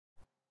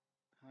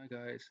Hi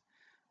guys,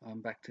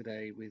 I'm back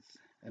today with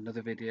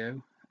another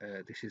video.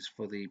 This is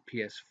for the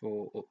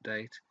PS4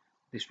 update.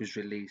 This was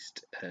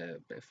released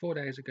about 4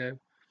 days ago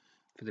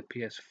for the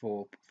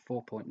PS4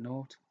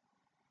 4.0.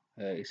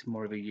 It's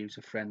more of a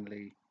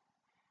user-friendly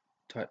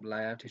type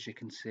layout, as you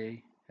can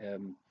see.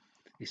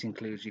 This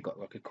includes, you've got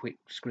like a quick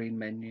screen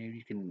menu.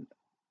 You can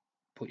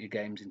put your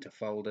games into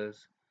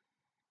folders.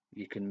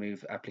 You can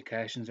move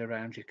applications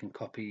around. You can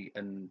copy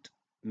and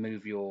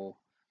move your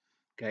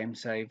game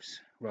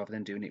saves. Rather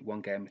than doing it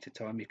one game at a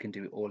time, you can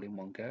do it all in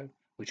one go,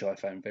 which I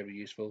found very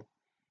useful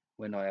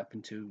when I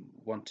happen to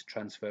want to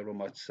transfer all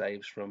my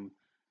saves from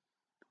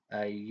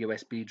a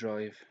USB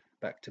drive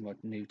back to my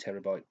new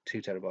 2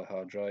 terabyte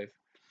hard drive.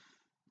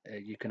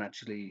 You can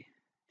actually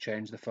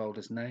change the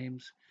folders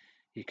names.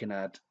 You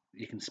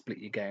can split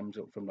your games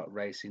up from like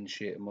racing,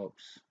 shoot 'em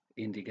ups,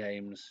 indie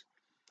games,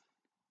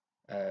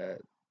 uh,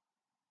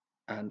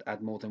 and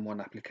add more than one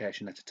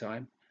application at a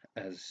time.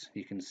 As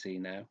you can see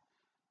now,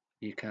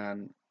 you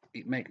can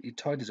it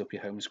tidies up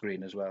your home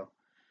screen as well.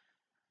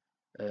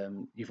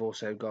 You've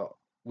also got,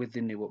 with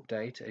the new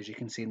update, as you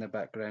can see in the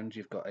background,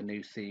 you've got a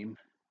new theme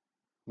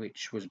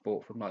which was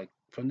bought from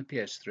the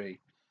PS3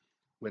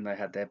 when they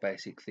had their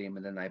basic theme,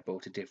 and then they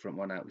bought a different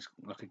one out. It was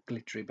like a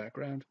glittery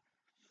background.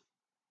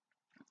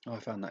 I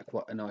found that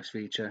quite a nice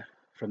feature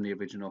from the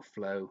original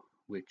flow,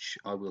 which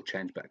I will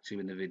change back to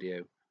in the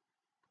video,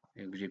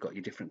 because you've got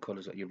your different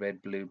colours like your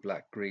red, blue,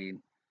 black,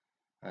 green,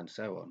 and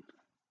so on.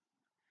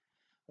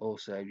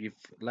 Also,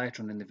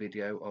 later on in the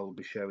video I will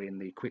be showing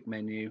the quick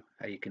menu,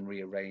 how you can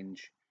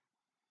rearrange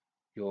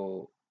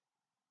your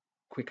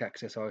quick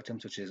access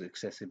items such as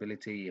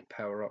accessibility, your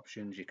power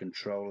options, your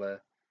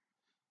controller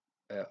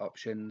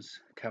options,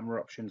 camera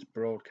options,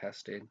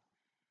 broadcasting.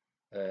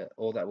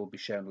 All that will be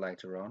shown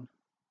later on.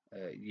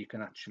 You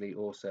can actually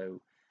also,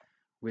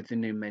 with the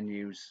new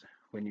menus,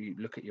 when you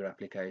look at your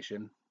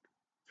application,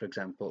 for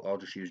example, I'll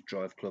just use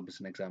Drive Club as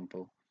an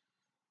example,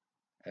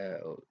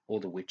 or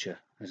The Witcher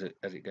as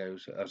it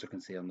goes, as I can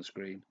see on the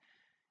screen.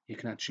 You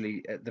can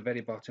actually, at the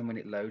very bottom when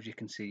it loads, you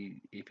can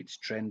see if it's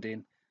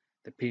trending,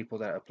 the people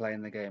that are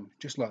playing the game,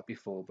 just like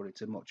before, but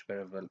it's a much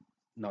better,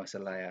 nicer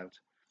layout.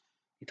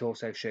 It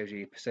also shows you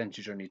your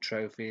percentage on your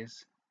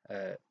trophies,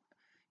 your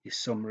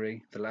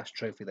summary, the last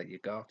trophy that you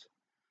got.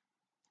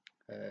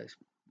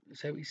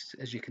 So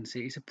as you can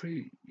see,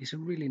 it's a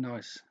really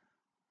nice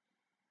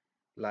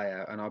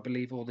layout, and I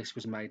believe all this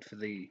was made for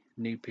the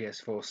new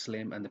PS4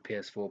 Slim and the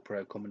PS4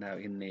 Pro coming out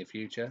in the near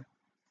future.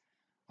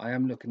 I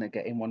am looking at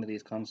getting one of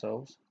these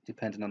consoles,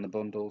 depending on the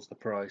bundles, the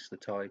price, the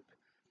type,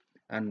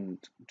 and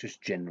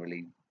just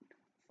generally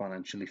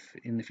financially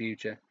in the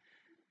future.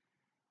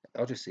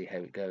 I'll just see how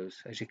it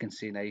goes. As you can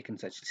see now, you can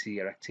actually see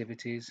your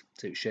activities,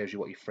 so it shows you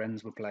what your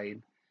friends were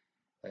playing,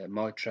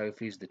 my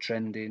trophies, the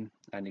trending,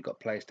 and you've got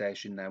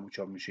PlayStation now, which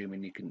I'm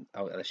assuming you can,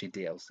 oh, that's your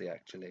DLC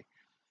actually.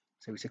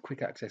 So it's a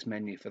quick access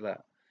menu for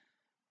that.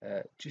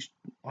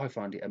 I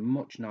find it a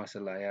much nicer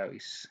layout.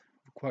 It's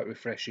quite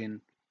refreshing,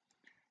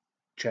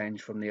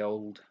 change from the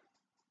old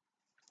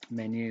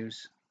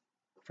menus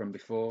from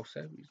before,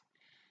 so it's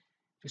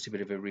just a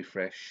bit of a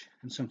refresh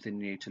and something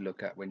new to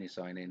look at when you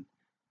sign in.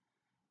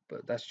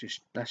 But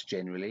that's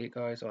generally it,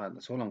 guys.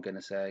 That's all I'm going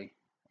to say.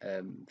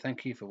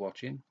 Thank you for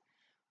watching.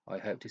 I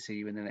hope to see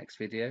you in the next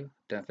video.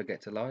 Don't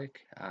forget to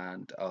like,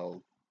 and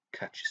I'll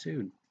catch you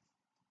soon.